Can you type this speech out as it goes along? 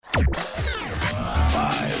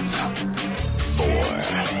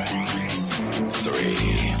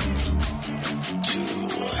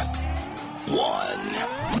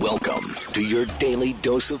to your daily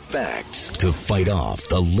dose of facts to fight off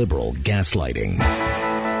the liberal gaslighting.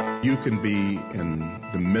 You can be in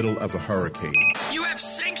the middle of a hurricane. You have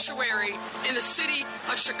sanctuary in the city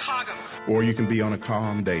of Chicago. Or you can be on a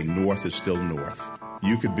calm day. North is still north.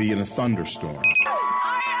 You could be in a thunderstorm.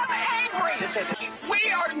 I am angry.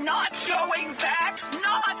 We are not going back.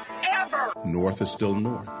 Not ever. North is still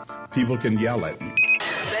north. People can yell at you.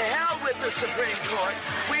 The hell with the Supreme Court.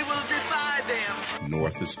 We will defy them.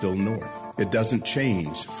 North is still north. It doesn't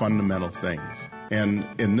change fundamental things. And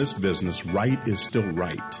in this business, right is still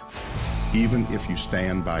right, even if you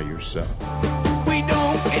stand by yourself. We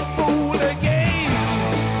don't get fooled again.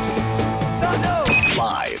 No.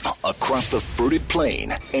 Live across the fruited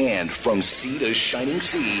plain and from sea to shining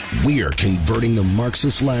sea, we're converting the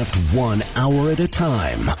Marxist left 1 hour at a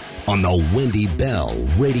time on the Wendy Bell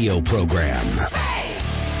radio program.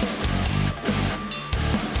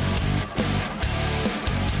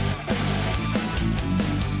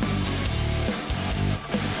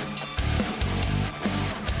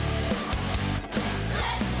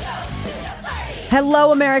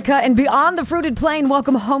 Hello, America, and beyond the fruited plain.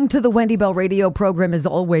 Welcome home to the Wendy Bell radio program. As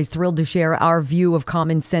always, thrilled to share our view of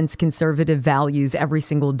common sense conservative values every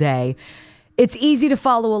single day. It's easy to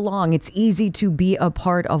follow along. It's easy to be a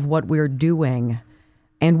part of what we're doing.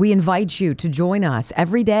 And we invite you to join us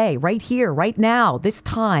every day, right here, right now, this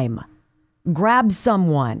time. Grab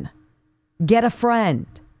someone. Get a friend.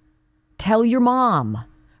 Tell your mom.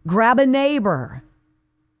 Grab a neighbor.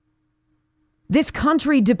 This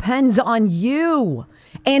country depends on you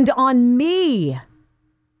and on me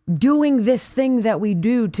doing this thing that we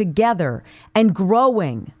do together and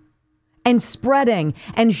growing and spreading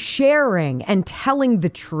and sharing and telling the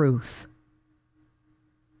truth.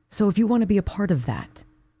 So if you want to be a part of that,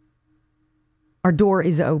 our door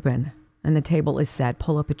is open and the table is set.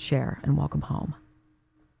 Pull up a chair and welcome home.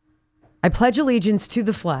 I pledge allegiance to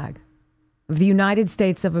the flag of the United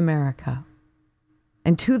States of America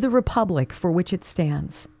and to the republic for which it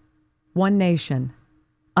stands, one nation,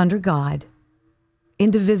 under God,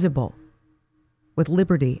 indivisible, with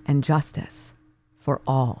liberty and justice for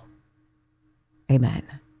all. Amen.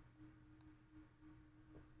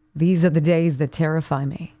 These are the days that terrify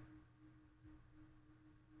me,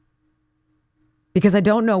 because I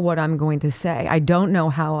don't know what I'm going to say. I don't know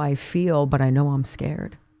how I feel, but I know I'm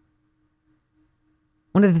scared.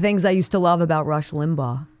 One of the things I used to love about Rush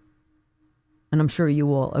Limbaugh, and I'm sure you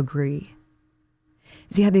will agree,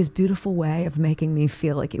 is he had this beautiful way of making me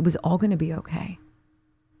feel like it was all going to be okay.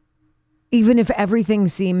 Even if everything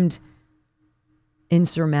seemed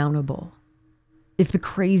insurmountable, if the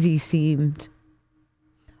crazy seemed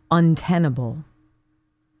untenable,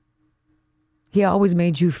 he always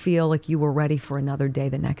made you feel like you were ready for another day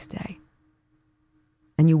the next day.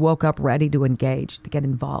 And you woke up ready to engage, to get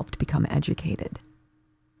involved, to become educated.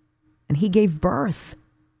 And he gave birth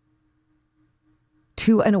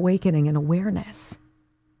to an awakening and awareness.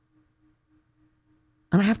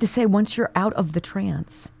 And I have to say, once you're out of the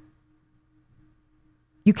trance,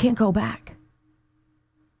 you can't go back.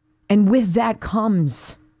 And with that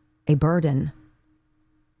comes a burden,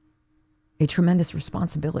 a tremendous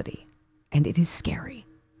responsibility, and it is scary.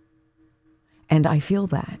 And I feel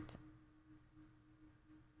that.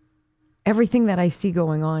 Everything that I see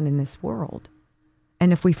going on in this world,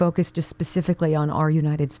 and if we focus just specifically on our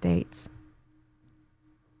United States,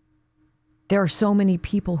 there are so many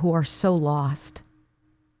people who are so lost,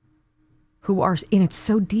 who are in it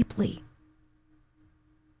so deeply,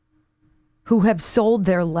 who have sold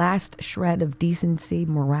their last shred of decency,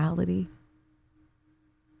 morality,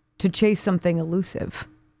 to chase something elusive.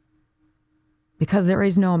 Because there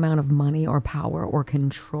is no amount of money or power or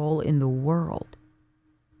control in the world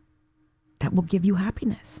that will give you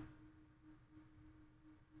happiness.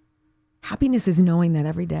 Happiness is knowing that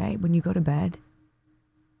every day when you go to bed,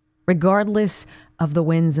 regardless of the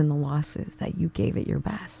wins and the losses, that you gave it your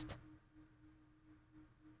best.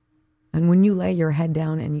 And when you lay your head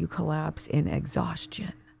down and you collapse in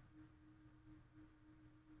exhaustion,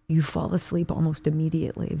 you fall asleep almost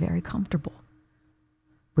immediately, very comfortable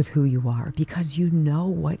with who you are, because you know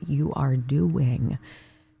what you are doing,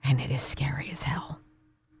 and it is scary as hell.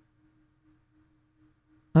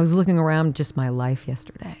 I was looking around just my life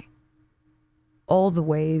yesterday. All the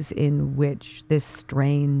ways in which this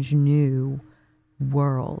strange new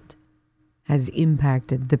world has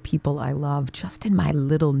impacted the people I love just in my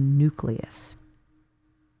little nucleus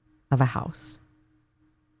of a house.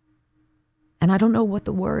 And I don't know what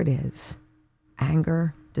the word is.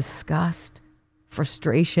 Anger, disgust,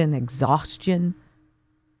 frustration, exhaustion,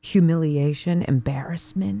 humiliation,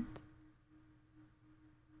 embarrassment.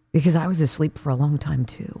 Because I was asleep for a long time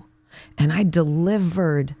too. And I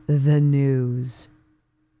delivered the news.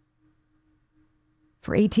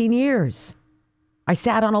 For 18 years, I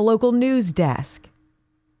sat on a local news desk.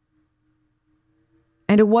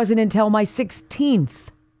 And it wasn't until my 16th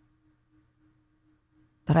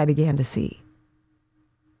that I began to see.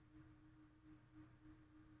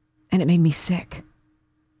 And it made me sick.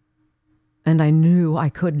 And I knew I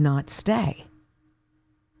could not stay.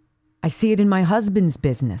 I see it in my husband's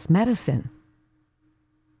business, medicine.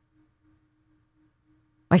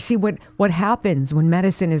 I see what happens when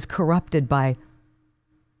medicine is corrupted by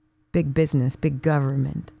big business, big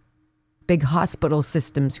government, big hospital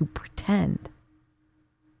systems who pretend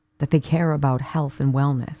that they care about health and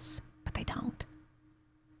wellness, but they don't.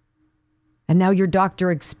 And now your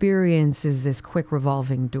doctor experiences this quick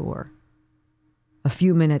revolving door. A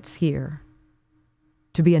few minutes here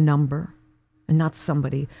to be a number and not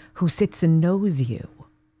somebody who sits and knows you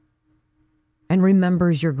and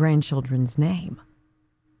remembers your grandchildren's name.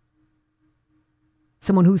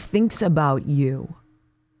 Someone who thinks about you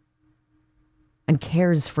and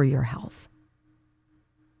cares for your health.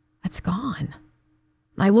 That's gone.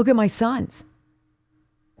 I look at my sons.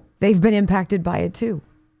 They've been impacted by it too.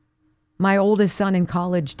 My oldest son in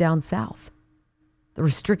college down south. The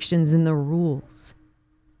restrictions and the rules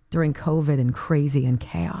during COVID and crazy and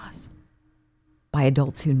chaos by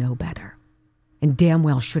adults who know better and damn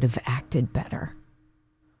well should have acted better.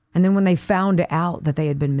 And then when they found out that they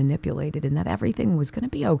had been manipulated and that everything was going to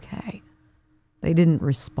be okay, they didn't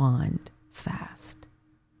respond fast.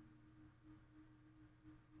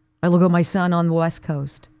 I look at my son on the West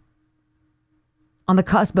Coast, on the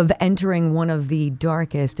cusp of entering one of the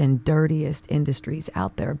darkest and dirtiest industries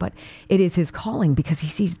out there, but it is his calling because he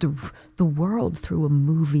sees the world through a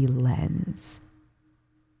movie lens.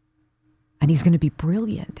 And he's going to be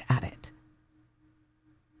brilliant at it.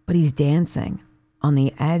 But he's dancing on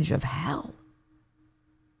the edge of hell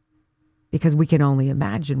because we can only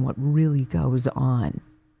imagine what really goes on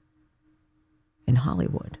in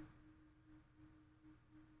Hollywood.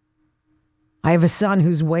 I have a son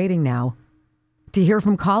who's waiting now to hear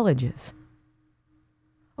from colleges.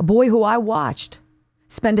 A boy who I watched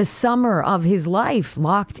spend a summer of his life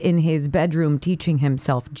locked in his bedroom teaching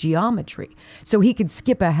himself geometry so he could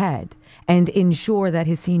skip ahead and ensure that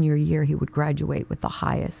his senior year he would graduate with the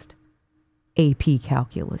highest AP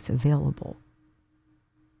calculus available.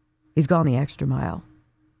 He's gone the extra mile.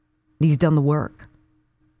 He's done the work.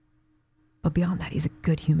 But beyond that, he's a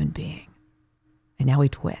good human being. And now he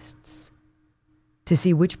twists to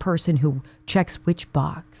see which person who checks which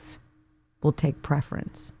box will take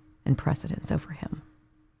preference and precedence over him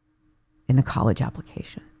in the college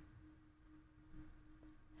application.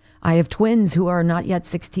 I have twins who are not yet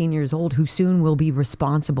 16 years old who soon will be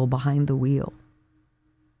responsible behind the wheel,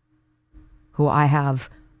 who I have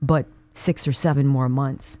but 6 or 7 more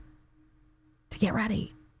months to get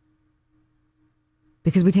ready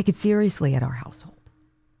because we take it seriously at our household.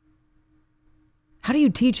 How do you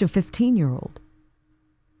teach a 15-year-old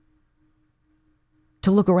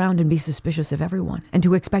to look around and be suspicious of everyone and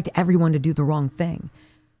to expect everyone to do the wrong thing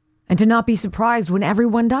and to not be surprised when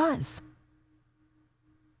everyone does?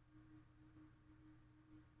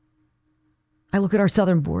 I look at our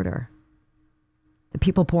southern border, the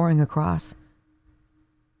people pouring across,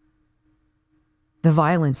 the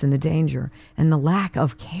violence and the danger and the lack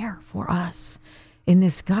of care for us in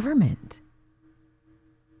this government.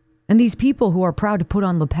 And these people who are proud to put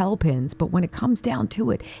on lapel pins, but when it comes down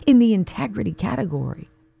to it, in the integrity category,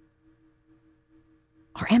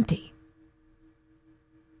 are empty.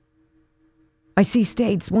 I see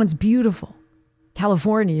states once beautiful,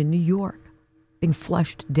 California and New York, being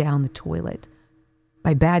flushed down the toilet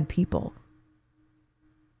by bad people,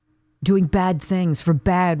 doing bad things for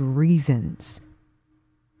bad reasons,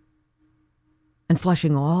 and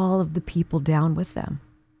flushing all of the people down with them.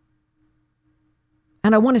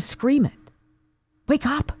 And I want to scream it. Wake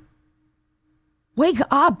up. Wake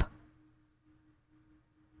up.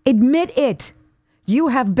 Admit it. You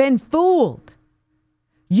have been fooled.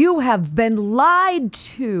 You have been lied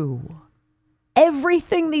to.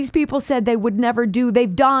 Everything these people said they would never do,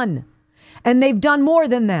 they've done. And they've done more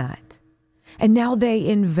than that. And now they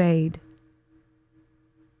invade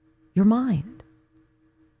your mind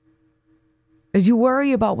as you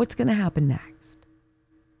worry about what's going to happen next.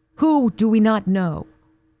 Who do we not know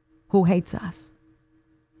who hates us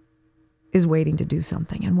is waiting to do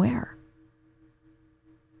something, and where?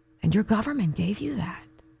 And your government gave you that.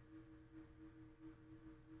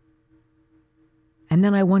 And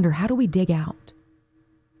then I wonder, how do we dig out?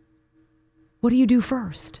 What do you do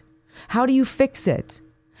first? How do you fix it?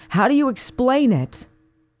 How do you explain it?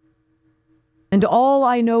 And all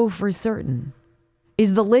I know for certain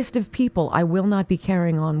is the list of people I will not be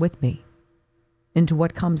carrying on with me into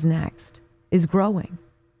what comes next is growing.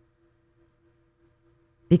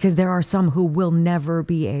 Because there are some who will never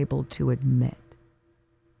be able to admit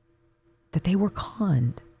that they were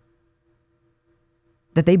conned,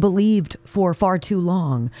 that they believed for far too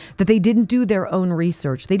long, that they didn't do their own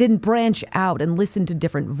research, they didn't branch out and listen to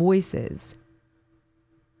different voices.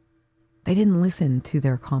 They didn't listen to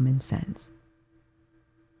their common sense.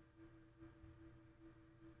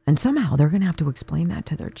 And somehow they're going to have to explain that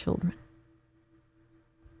to their children.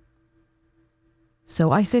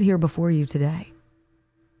 So I sit here before you today,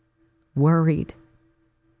 worried,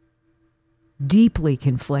 deeply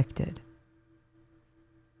conflicted,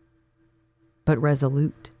 but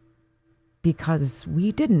resolute, because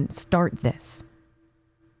we didn't start this.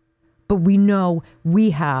 But we know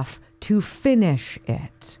we have to finish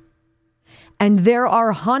it. And there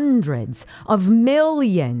are hundreds of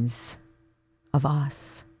millions of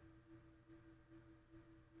us.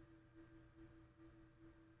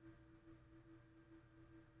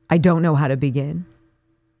 I don't know how to begin.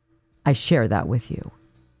 I share that with you.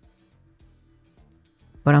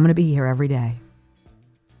 But I'm going to be here every day,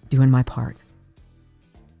 doing my part.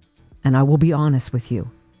 And I will be honest with you,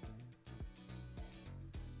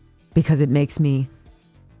 because it makes me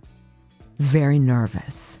very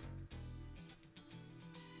nervous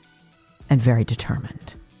and very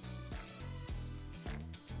determined.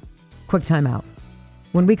 Quick time out.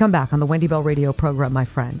 When we come back on the Wendy Bell Radio program, my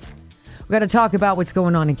friends, we got to talk about what's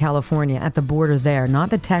going on in California at the border there, not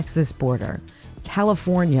the Texas border,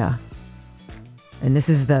 California. And this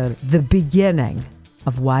is the beginning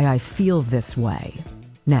of why I feel this way.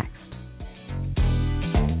 Next.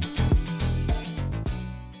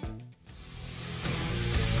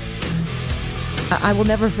 I will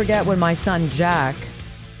never forget when my son Jack,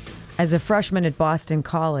 as a freshman at Boston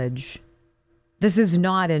College, this is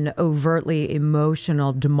not an overtly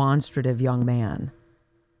emotional, demonstrative young man.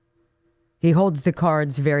 He holds the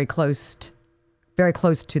cards very close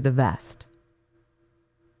to the vest.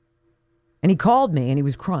 And he called me and he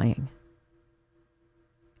was crying.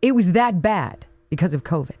 It was that bad because of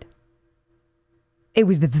COVID. It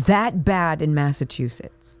was that bad in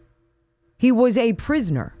Massachusetts. He was a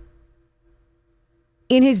prisoner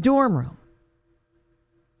in his dorm room,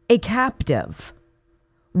 a captive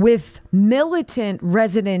with militant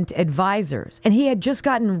resident advisors. And he had just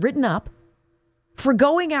gotten written up for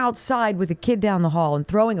going outside with a kid down the hall and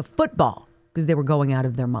throwing a football because they were going out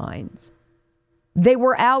of their minds. They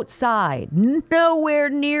were outside, nowhere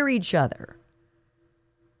near each other.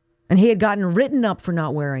 And he had gotten written up for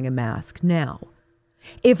not wearing a mask. Now,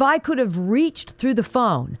 if I could have reached through the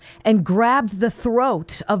phone and grabbed the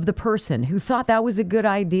throat of the person who thought that was a good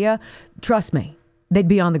idea, trust me, they'd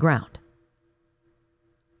be on the ground.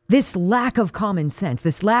 This lack of common sense,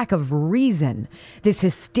 this lack of reason, this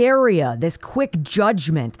hysteria, this quick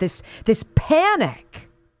judgment, this panic.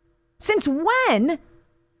 Since when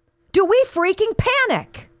do we freaking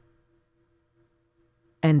panic?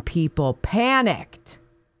 And people panicked.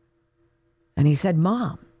 And he said,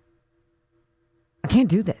 Mom, I can't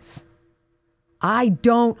do this. I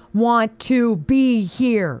don't want to be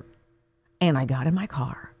here. And I got in my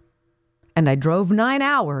car and I drove 9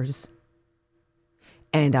 hours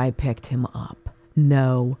and I picked him up.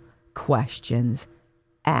 No questions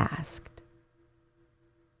asked.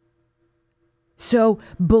 So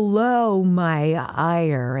below my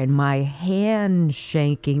ire and my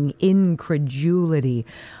handshaking incredulity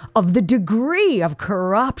of the degree of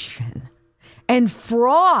corruption and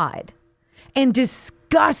fraud and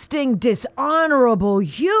disgusting, dishonorable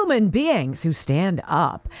human beings who stand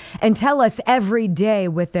up and tell us every day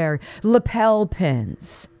with their lapel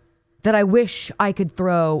pins that I wish I could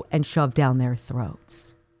throw and shove down their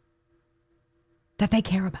throats, that they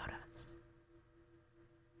care about us.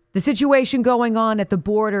 The situation going on at the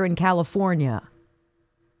border in California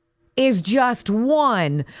is just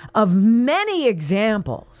one of many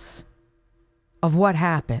examples of what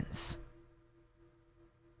happens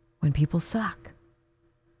when people suck.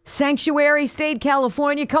 Sanctuary state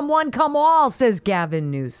California, come one, come all, says Gavin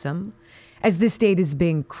Newsom, as the state is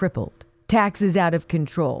being crippled. Taxes out of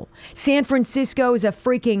control. San Francisco is a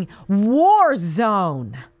freaking war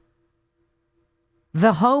zone.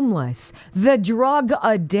 The homeless, the drug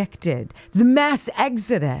addicted, the mass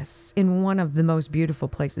exodus in one of the most beautiful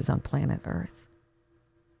places on planet Earth.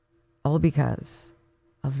 All because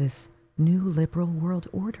of this new liberal world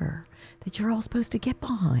order that you're all supposed to get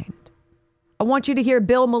behind. I want you to hear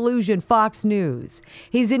Bill Maloogian, Fox News.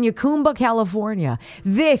 He's in Yacumba, California.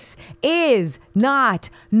 This is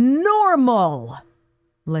not normal.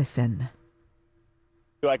 Listen.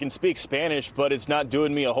 I can speak Spanish, but it's not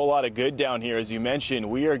doing me a whole lot of good down here. As you mentioned,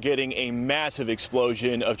 we are getting a massive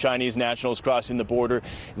explosion of Chinese nationals crossing the border.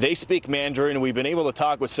 They speak Mandarin. We've been able to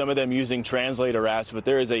talk with some of them using translator apps, but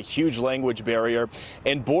there is a huge language barrier.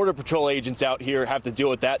 And Border Patrol agents out here have to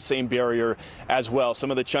deal with that same barrier as well.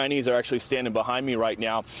 Some of the Chinese are actually standing behind me right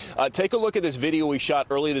now. Take a look at this video we shot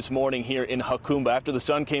early this morning here in Hakumba. After the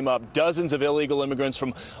sun came up, dozens of illegal immigrants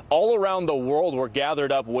from all around the world were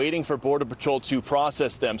gathered up waiting for Border Patrol to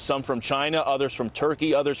process them. Some from China, others from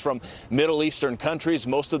Turkey, others from Middle Eastern countries,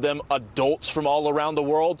 most of them adults from all around the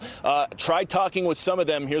world. Tried talking with some of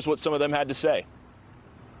them. Here's what some of them had to say.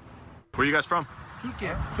 Where are you guys from?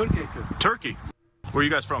 Turkey. Where are you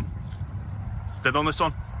guys from? ¿De dónde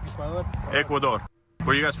son? Ecuador. Where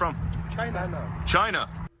are you guys from? China.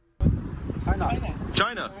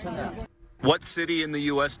 What city in the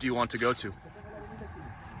U.S. do you want to go to?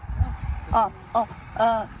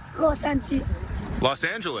 Los Angeles. Los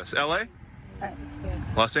Angeles, L.A.?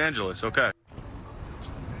 Los Angeles, okay.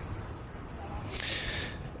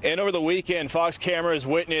 And over the weekend, Fox cameras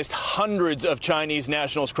witnessed hundreds of Chinese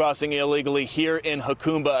nationals crossing illegally here in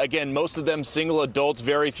Hakumba. Again, most of them single adults,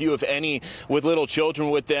 very few, if any, with little children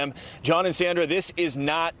with them. John and Sandra, this is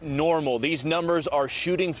not normal. These numbers are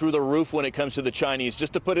shooting through the roof when it comes to the Chinese.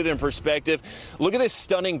 Just to put it in perspective, look at this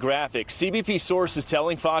stunning graphic. CBP source is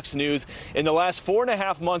telling Fox News in the last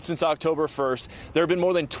 4.5 months since October 1st, there have been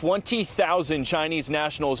more than 20,000 Chinese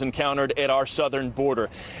nationals encountered at our southern border.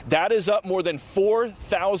 That is up more than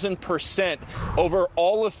 4,000% over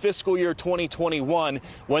all of fiscal year 2021,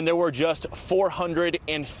 when there were just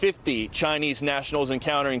 450 Chinese nationals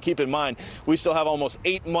encountered. And keep in mind, we still have almost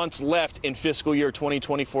 8 months left in fiscal year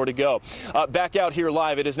 2024 to go. Back out here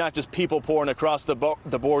live, it is not just people pouring across the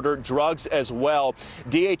border, drugs as well.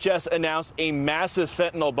 DHS announced a massive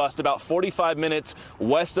fentanyl bust about 45 minutes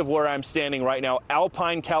west of where I'm standing right now,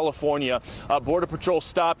 Alpine, California. Border Patrol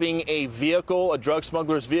stopping a vehicle, a drug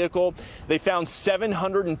smuggler's vehicle. They found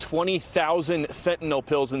 720,000 fentanyl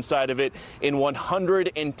pills inside of it in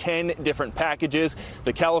 110 different packages.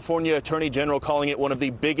 The California Attorney General calling it one of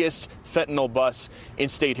the biggest fentanyl busts in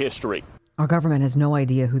state history. Our government has no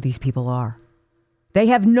idea who these people are. They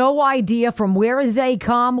have no idea from where they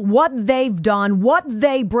come, what they've done, what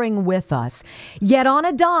they bring with us. Yet on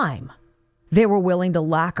a dime, they were willing to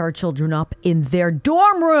lock our children up in their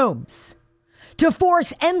dorm rooms, to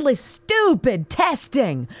force endless stupid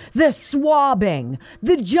testing, the swabbing,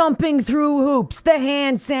 the jumping through hoops, the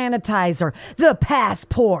hand sanitizer, the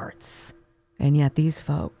passports. And yet these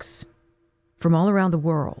folks from all around the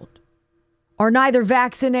world are neither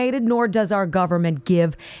vaccinated, nor does our government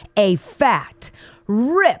give a fat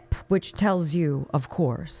rip, which tells you, of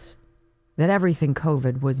course, that everything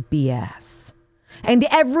COVID was BS. And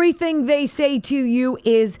everything they say to you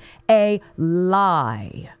is a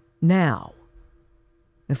lie. Now,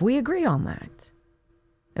 if we agree on that,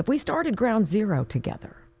 if we started ground zero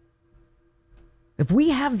together, if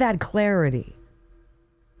we have that clarity,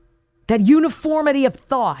 that uniformity of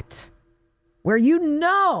thought, where you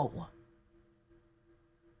know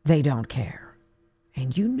they don't care,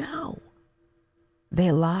 and you know they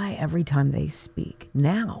lie every time they speak.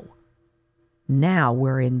 Now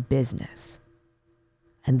we're in business.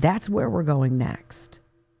 And that's where we're going next.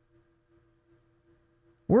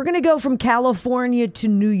 We're going to go from California to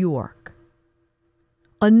New York.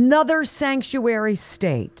 Another sanctuary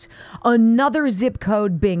state. Another zip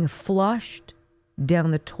code being flushed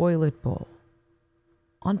down the toilet bowl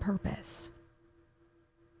on purpose.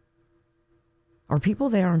 Are people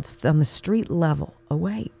there on the street level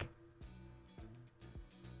awake?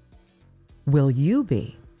 Will you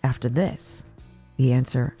be after this? The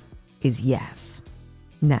answer is yes.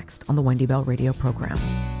 Next on the Wendy Bell radio program.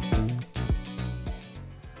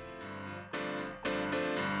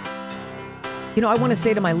 You know, I want to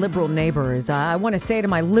say to my liberal neighbors, I want to say to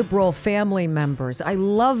my liberal family members, I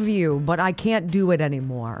love you, but I can't do it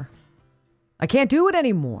anymore. I can't do it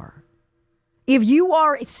anymore. If you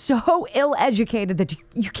are so ill-educated that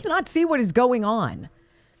you cannot see what is going on,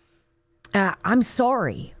 I'm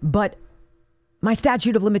sorry, but my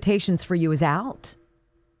statute of limitations for you is out.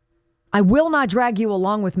 I will not drag you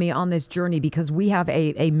along with me on this journey because we have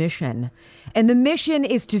a mission. And the mission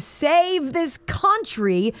is to save this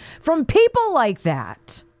country from people like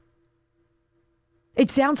that. It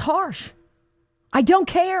sounds harsh. I don't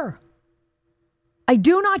care. I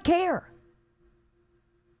do not care.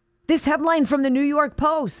 This headline from the New York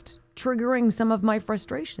Post triggering some of my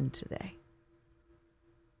frustration today.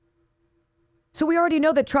 So we already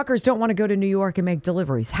know that truckers don't want to go to New York and make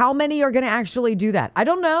deliveries. How many are going to actually do that? I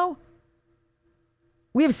don't know.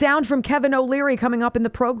 We have sound from Kevin O'Leary coming up in the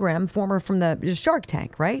program, former from the Shark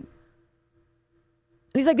Tank, right?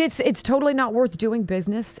 He's like, it's totally not worth doing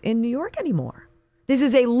business in New York anymore. This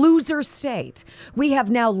is a loser state. We have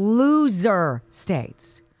now loser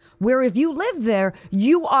states, where if you live there,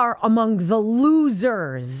 you are among the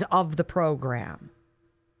losers of the program.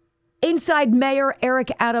 Inside Mayor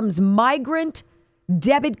Eric Adams' migrant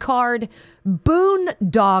debit card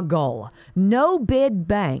boondoggle, no bid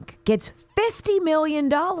bank gets $50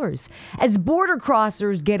 million as border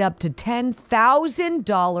crossers get up to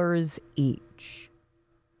 $10,000 each.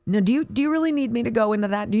 Now, do you really need me to go into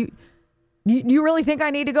that? Do you really think I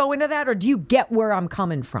need to go into that, or do you get where I'm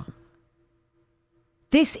coming from?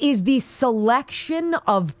 This is the selection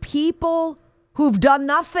of people who've done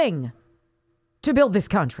nothing to build this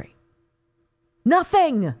country.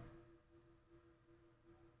 Nothing.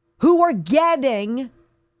 Who are getting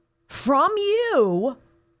from you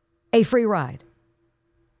a free ride.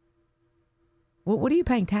 Well, what are you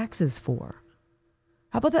paying taxes for?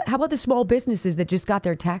 How about the small businesses that just got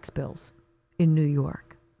their tax bills in New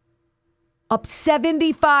York? Up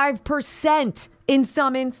 75% in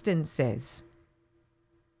some instances.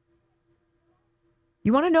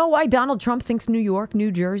 You want to know why Donald Trump thinks New York,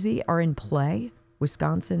 New Jersey are in play?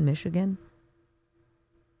 Wisconsin, Michigan?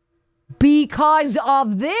 Because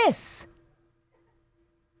of this.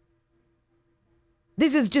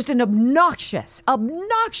 This is just an obnoxious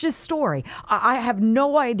story. I have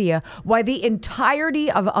no idea why the entirety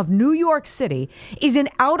of New York City isn't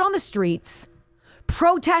out on the streets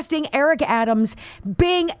protesting Eric Adams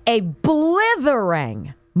being a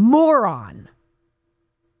blithering moron.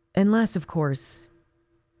 Unless, of course,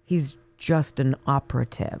 he's just an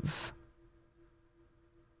operative.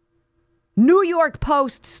 New York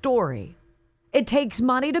Post story. It takes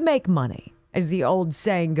money to make money, as the old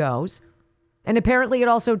saying goes. And apparently it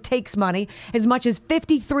also takes money, as much as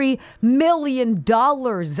 $53 million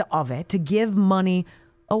of it, to give money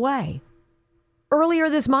away. Earlier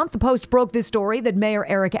this month, the Post broke this story that Mayor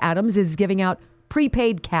Eric Adams is giving out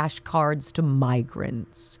prepaid cash cards to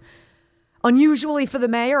migrants. Unusually for the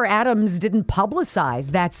mayor, Adams didn't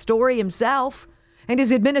publicize that story himself, and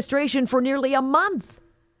his administration for nearly a month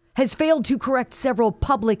has failed to correct several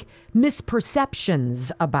public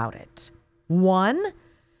misperceptions about it. One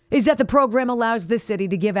is that the program allows the city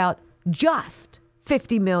to give out just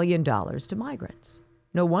 $50 million to migrants.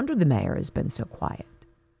 No wonder the mayor has been so quiet.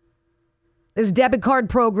 This debit card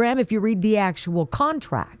program, if you read the actual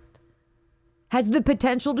contract, has the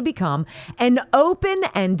potential to become an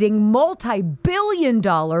open-ending,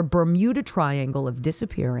 multi-billion-dollar Bermuda Triangle of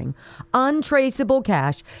disappearing, untraceable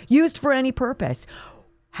cash used for any purpose.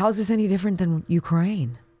 How's this any different than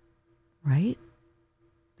Ukraine? Right?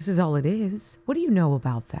 This is all it is. What do you know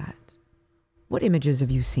about that? What images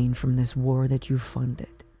have you seen from this war that you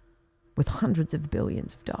funded with hundreds of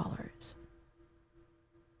billions of dollars?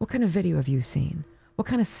 What kind of video have you seen? What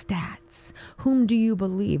kind of stats? Whom do you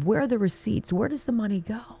believe? Where are the receipts? Where does the money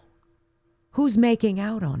go? Who's making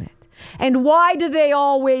out on it? And why do they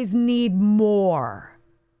always need more?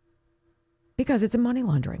 Because it's a money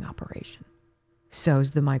laundering operation. So's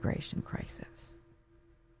the migration crisis.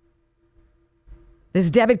 This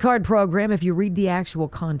debit card program, if you read the actual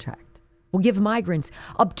contract, will give migrants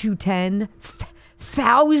up to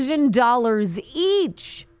 $10,000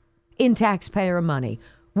 each in taxpayer money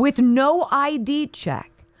with no ID check,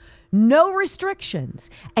 no restrictions,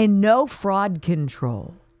 and no fraud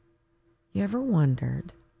control. You ever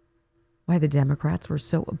wondered why the Democrats were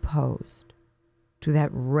so opposed to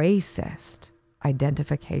that racist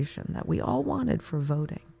identification that we all wanted for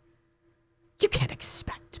voting? You can't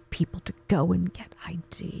expect people to go and get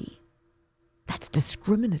ID. That's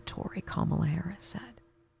discriminatory, Kamala Harris said.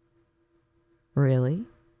 Really?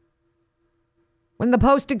 When the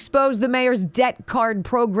Post exposed the mayor's debt card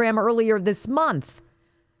program earlier this month,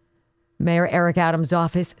 Mayor Eric Adams'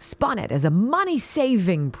 office spun it as a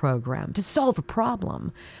money-saving program to solve a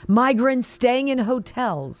problem. Migrants staying in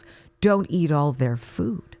hotels don't eat all their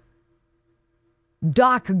food.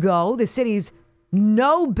 DocGo, the city's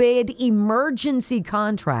no-bid emergency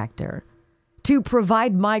contractor to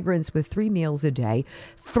provide migrants with 3 meals a day,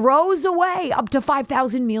 throws away up to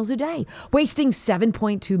 5,000 meals a day, wasting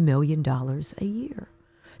 $7.2 million a year.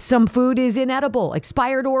 Some food is inedible,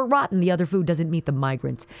 expired, or rotten. The other food doesn't meet the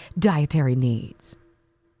migrants' dietary needs.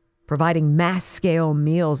 Providing mass-scale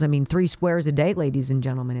meals, 3 squares a day, ladies and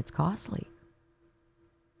gentlemen, it's costly.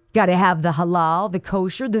 Got to have the halal, the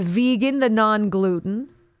kosher, the vegan, the non-gluten.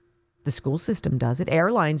 The school system does it.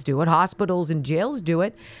 Airlines do it. Hospitals and jails do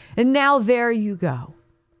it. And now there you go.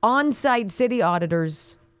 On-site city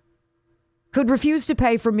auditors could refuse to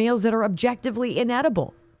pay for meals that are objectively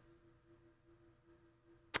inedible.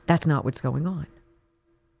 That's not what's going on.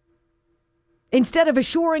 Instead of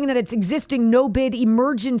assuring that its existing no-bid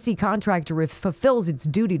emergency contractor fulfills its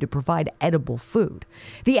duty to provide edible food,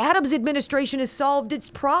 the Adams administration has solved its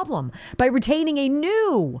problem by retaining a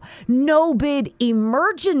new no-bid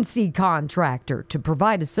emergency contractor to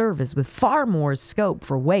provide a service with far more scope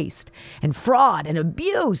for waste and fraud and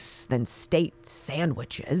abuse than state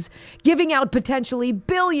sandwiches, giving out potentially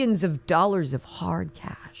billions of dollars of hard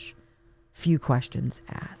cash. Few questions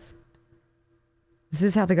asked. This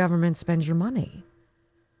is how the government spends your money.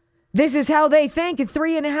 This is how they think a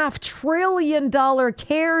 $3.5 trillion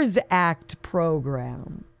CARES Act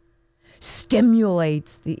program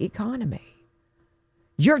stimulates the economy.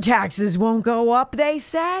 Your taxes won't go up, they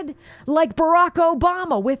said, like Barack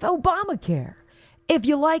Obama with Obamacare. If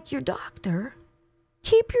you like your doctor,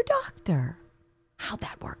 keep your doctor. How'd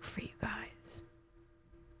that work for you guys?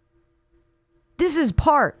 This is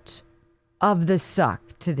part of the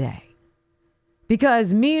suck today.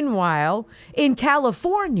 Because meanwhile, in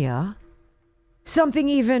California, something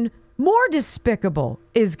even more despicable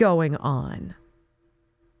is going on.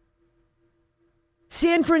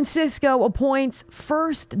 San Francisco appoints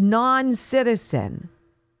first non-citizen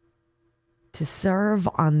to serve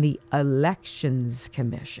on the Elections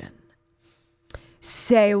Commission.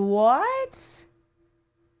 Say what?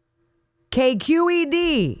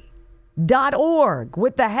 KQED.org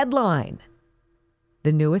with the headline: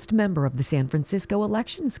 the newest member of the San Francisco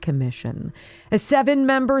Elections Commission, a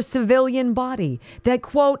 7-member civilian body that,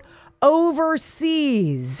 quote,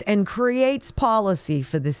 oversees and creates policy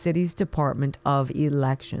for the city's Department of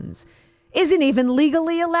Elections, isn't even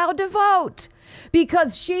legally allowed to vote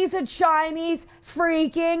because she's a Chinese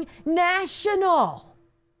freaking national.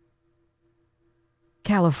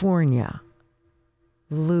 California.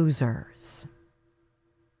 Losers.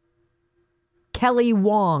 Kelly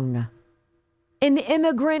Wong, an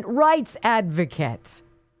immigrant rights advocate,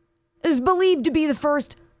 is believed to be the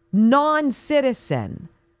first non-citizen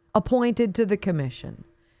appointed to the commission.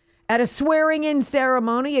 At a swearing-in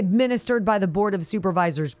ceremony administered by the Board of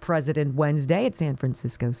Supervisors president Wednesday at San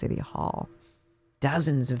Francisco City Hall,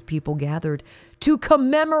 dozens of people gathered to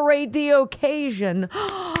commemorate the occasion.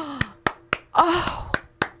 Oh,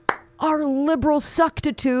 our liberal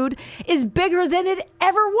suctitude is bigger than it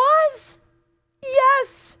ever was.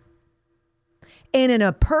 Yes. And in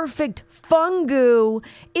a perfect fungu,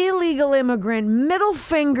 illegal immigrant middle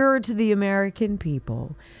finger to the American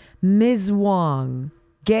people, Ms. Wong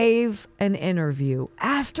gave an interview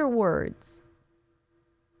afterwards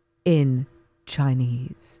in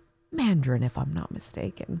Chinese, Mandarin, if I'm not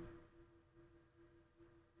mistaken.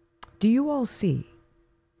 Do you all see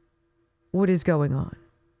what is going on?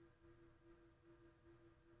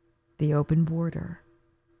 The open border,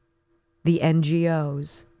 the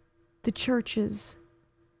NGOs, the churches,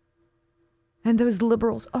 and those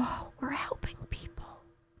liberals. Oh, we're helping people.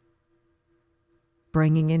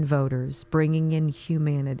 Bringing in voters, bringing in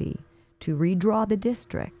humanity to redraw the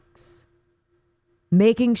districts,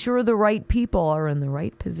 making sure the right people are in the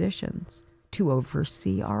right positions to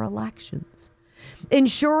oversee our elections,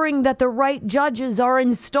 ensuring that the right judges are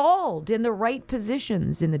installed in the right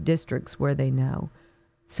positions in the districts where they know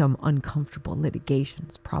some uncomfortable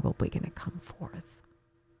litigation's probably going to come forth.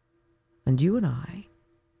 And you and I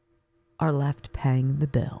are left paying the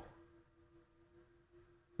bill.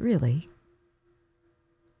 Really?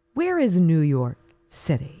 Where is New York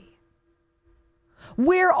City?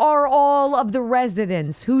 Where are all of the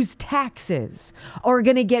residents whose taxes are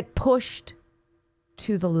going to get pushed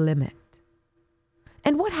to the limit?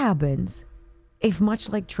 And what happens if, much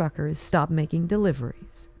like truckers, stop making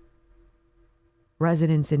deliveries?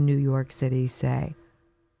 Residents in New York City say,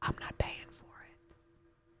 I'm not paying.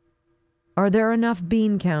 Are there enough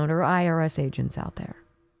bean counter IRS agents out there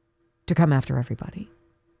to come after everybody?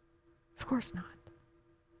 Of course not.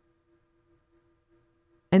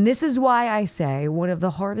 And this is why I say one of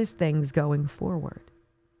the hardest things going forward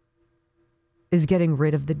is getting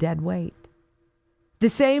rid of the dead weight. The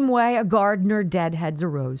same way a gardener deadheads a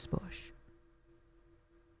rose bush.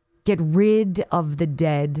 Get rid of the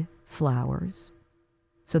dead flowers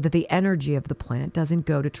so that the energy of the plant doesn't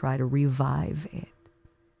go to try to revive it.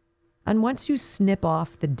 And once you snip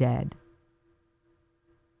off the dead,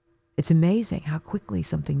 it's amazing how quickly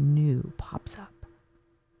something new pops up.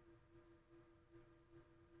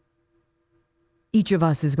 Each of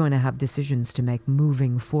us is going to have decisions to make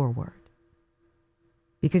moving forward.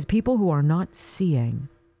 Because people who are not seeing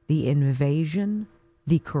the invasion,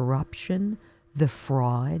 the corruption, the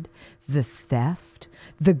fraud, the theft,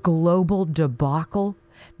 the global debacle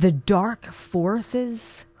The dark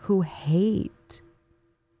forces who hate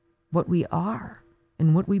what we are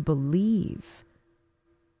and what we believe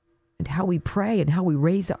and how we pray and how we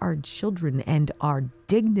raise our children and our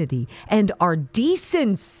dignity and our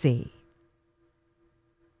decency.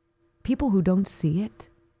 People who don't see it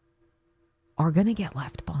are going to get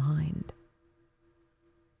left behind.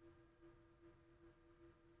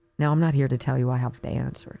 Now, I'm not here to tell you I have the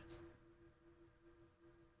answers,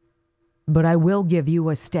 but I will give you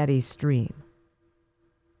a steady stream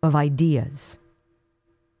of ideas.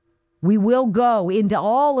 We will go into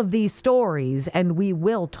all of these stories and we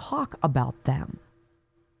will talk about them.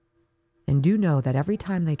 And do know that every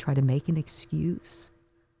time they try to make an excuse,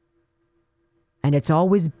 and it's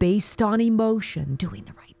always based on emotion, doing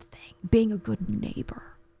the right thing, being a good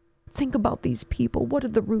neighbor. Think about these people. What are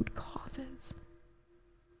the root causes?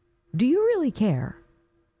 Do you really care?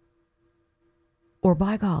 Or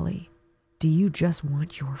by golly, do you just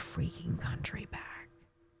want your freaking country back?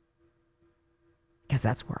 Because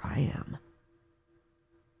that's where I am.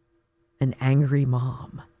 An angry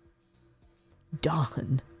mom.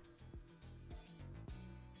 Done.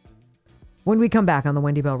 When we come back on the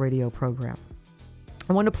Wendy Bell radio program,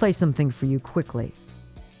 I want to play something for you quickly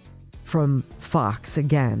from Fox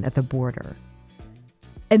again at the border.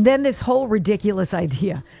 And then this whole ridiculous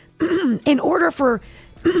idea. In order for,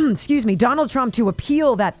 Donald Trump to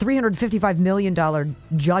appeal that $355 million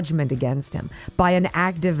judgment against him by an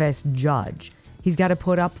activist judge, he's got to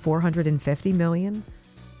put up $450 million.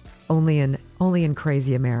 Only in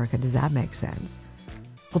crazy America does that make sense.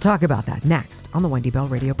 We'll talk about that next on the Wendy Bell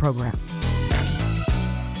radio program.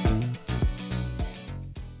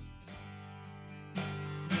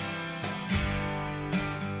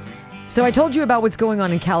 So I told you about what's going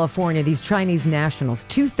on in California, these Chinese nationals,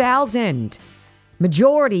 2,000,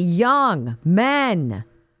 majority young men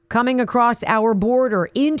coming across our border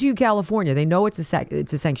into California. They know it's a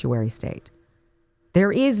sanctuary state.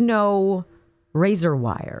 There is no razor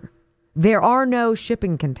wire. There are no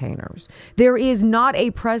shipping containers. There is not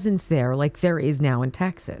a presence there like there is now in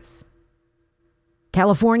Texas.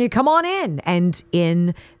 California, come on in. And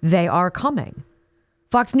in they are coming.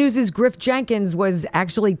 Fox News' Griff Jenkins was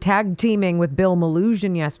actually tag teaming with Bill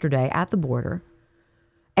Malugin yesterday at the border.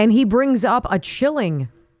 And he brings up a chilling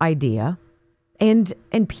idea. And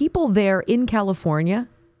people there in California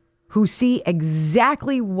who see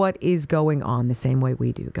exactly what is going on the same way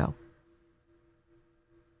we do go.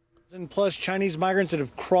 Plus Chinese migrants that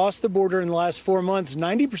have crossed the border in the last 4 months.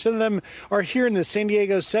 90% of them are here in the San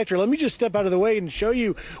Diego sector. Let me just step out of the way and show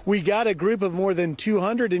you. We got a group of more than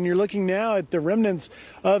 200, and you're looking now at the remnants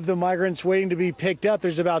of the migrants waiting to be picked up.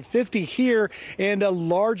 There's about 50 here, and a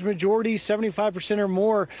large majority, 75% or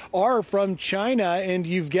more, are from China. And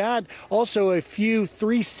you've got also a few,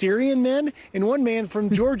 3 Syrian men and 1 man from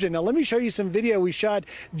Georgia. Now, let me show you some video we shot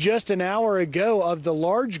just an hour ago of the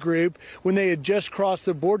large group when they had just crossed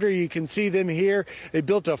the border. You can see them here. They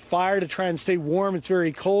built a fire to try and stay warm. It's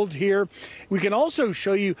very cold here. We can also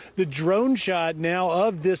show you the drone shot now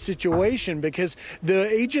of this situation, because the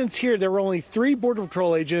agents here, there were only 3 Border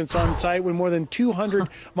Patrol agents on site when more than 200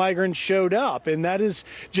 migrants showed up. And that is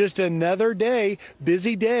just another day,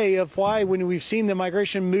 busy day of why when we've seen the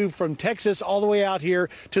migration move from Texas all the way out here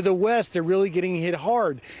to the west, they're really getting hit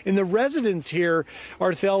hard. And the residents here,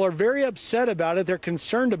 Arthel, are very upset about it. They're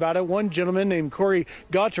concerned about it. One gentleman named Corey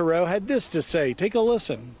Gautreau had this to say. Take a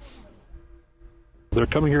listen. They're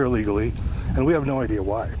coming here illegally, and we have no idea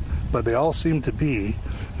why. But they all seem to be,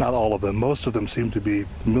 not all of them, most of them seem to be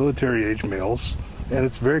military-age males, and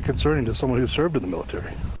it's very concerning to someone who served in the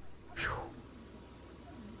military.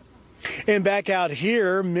 And back out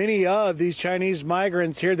here, many of these Chinese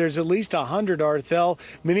migrants here, there's at least 100, Arthel.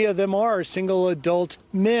 Many of them are single adult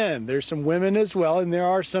men. There's some women as well, and there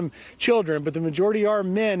are some children, but the majority are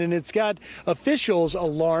men. And it's got officials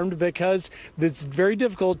alarmed because it's very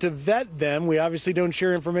difficult to vet them. We obviously don't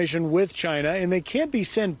share information with China, and they can't be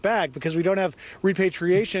sent back because we don't have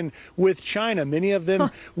repatriation with China. Many of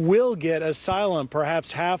them will get asylum,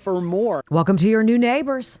 perhaps half or more. Welcome to your new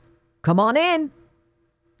neighbors. Come on in.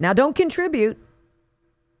 Now, don't contribute.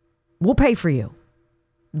 We'll pay for you.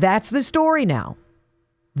 That's the story now.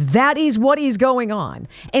 That is what is going on.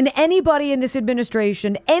 And anybody in this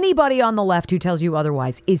administration, anybody on the left who tells you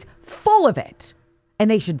otherwise is full of it. And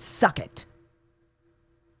they should suck it.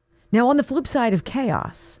 Now, on the flip side of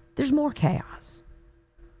chaos, there's more chaos.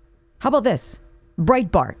 How about this?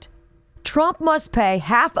 Breitbart. Trump must pay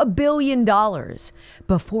 $500 million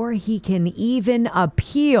before he can even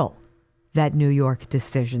appeal that New York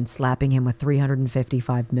decision, slapping him with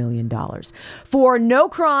 $355 million for no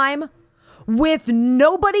crime, with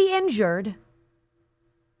nobody injured,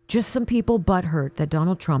 just some people butthurt that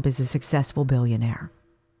Donald Trump is a successful billionaire.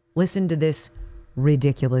 Listen to this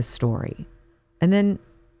ridiculous story and then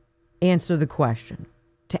answer the question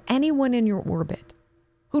to anyone in your orbit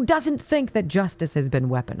who doesn't think that justice has been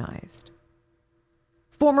weaponized.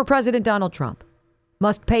 Former President Donald Trump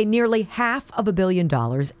must pay nearly $500 million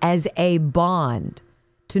as a bond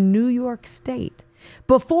to New York State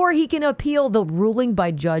before he can appeal the ruling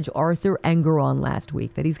by Judge Arthur Engoron last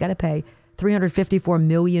week that he's got to pay $354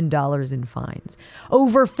 million in fines.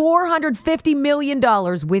 Over $450 million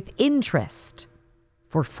with interest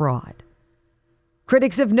for fraud.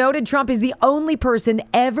 Critics have noted Trump is the only person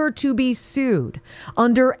ever to be sued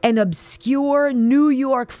under an obscure New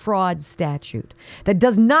York fraud statute that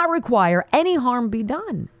does not require any harm be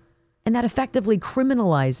done, and that effectively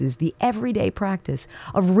criminalizes the everyday practice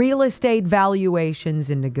of real estate valuations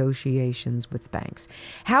and negotiations with banks.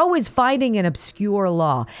 How is fighting an obscure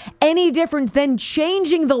law any different than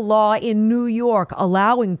changing the law in New York,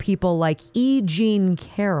 allowing people like E. Jean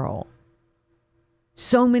Carroll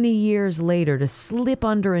so many years later to slip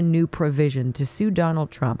under a new provision to sue Donald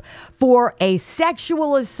Trump for a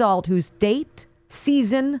sexual assault whose date,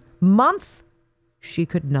 season, month she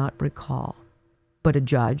could not recall, but a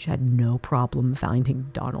judge had no problem finding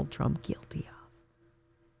Donald Trump guilty of?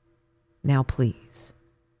 Now, please,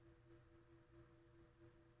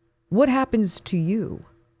 what happens to you?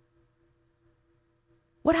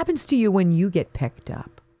 What happens to you when you get picked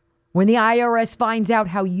up? When the IRS finds out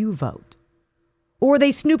how you vote? Or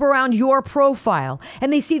they snoop around your profile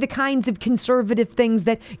and they see the kinds of conservative things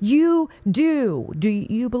that you do? Do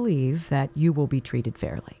you believe that you will be treated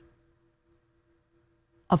fairly?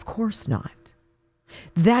 Of course not.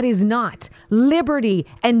 That is not liberty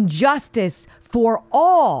and justice for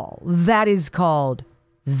all. That is called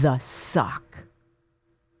the suck.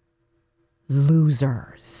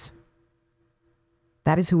 Losers.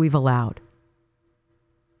 That is who we've allowed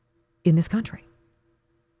in this country.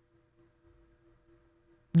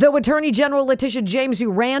 Though Attorney General Letitia James, who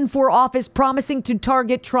ran for office promising to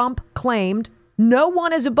target Trump, claimed no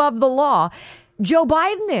one is above the law, Joe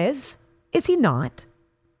Biden is he not?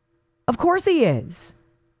 Of course he is.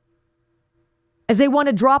 As they want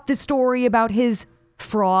to drop the story about his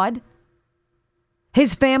fraud,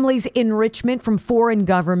 his family's enrichment from foreign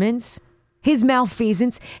governments, his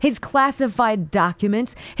malfeasance, his classified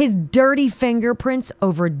documents, his dirty fingerprints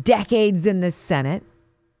over decades in the Senate.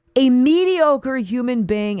 A mediocre human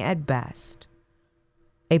being at best.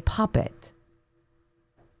 A puppet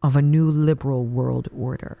of a new liberal world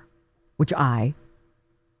order, which I,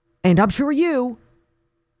 and I'm sure you,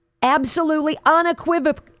 absolutely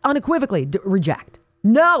unequivocally reject.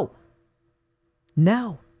 No.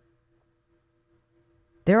 No.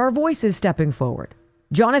 There are voices stepping forward.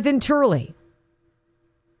 Jonathan Turley.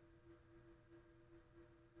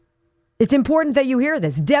 It's important that you hear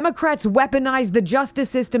this. Democrats weaponize the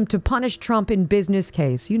justice system to punish Trump in business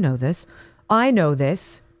case. You know this. I know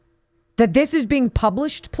this. That this is being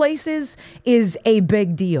published places is a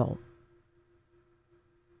big deal.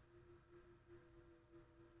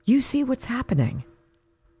 You see what's happening.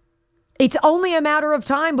 It's only a matter of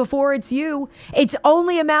time before it's you. It's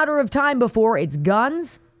only a matter of time before it's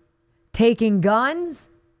guns, taking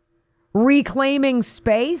guns, reclaiming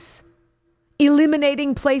space,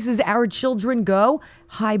 eliminating places our children go.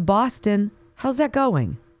 Hi, Boston. How's that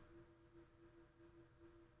going?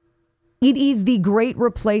 It is the great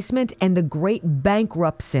replacement and the great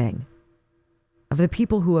bankrupting of the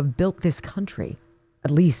people who have built this country,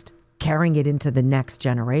 at least carrying it into the next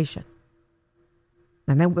generation.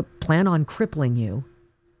 And they would plan on crippling you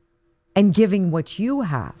and giving what you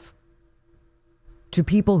have to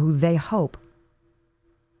people who they hope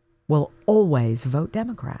will always vote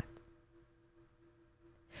Democrat.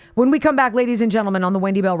 When we come back, ladies and gentlemen, on the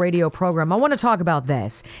Wendy Bell radio program, I want to talk about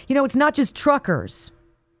this. You know, it's not just truckers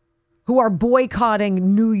who are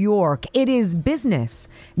boycotting New York. It is business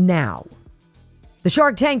now. The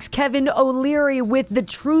Shark Tank's Kevin O'Leary with the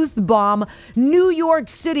truth bomb. New York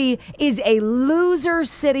City is a loser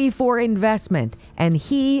city for investment, and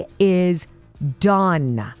he is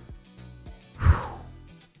done.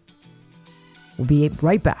 We'll be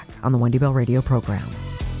right back on the Wendy Bell radio program.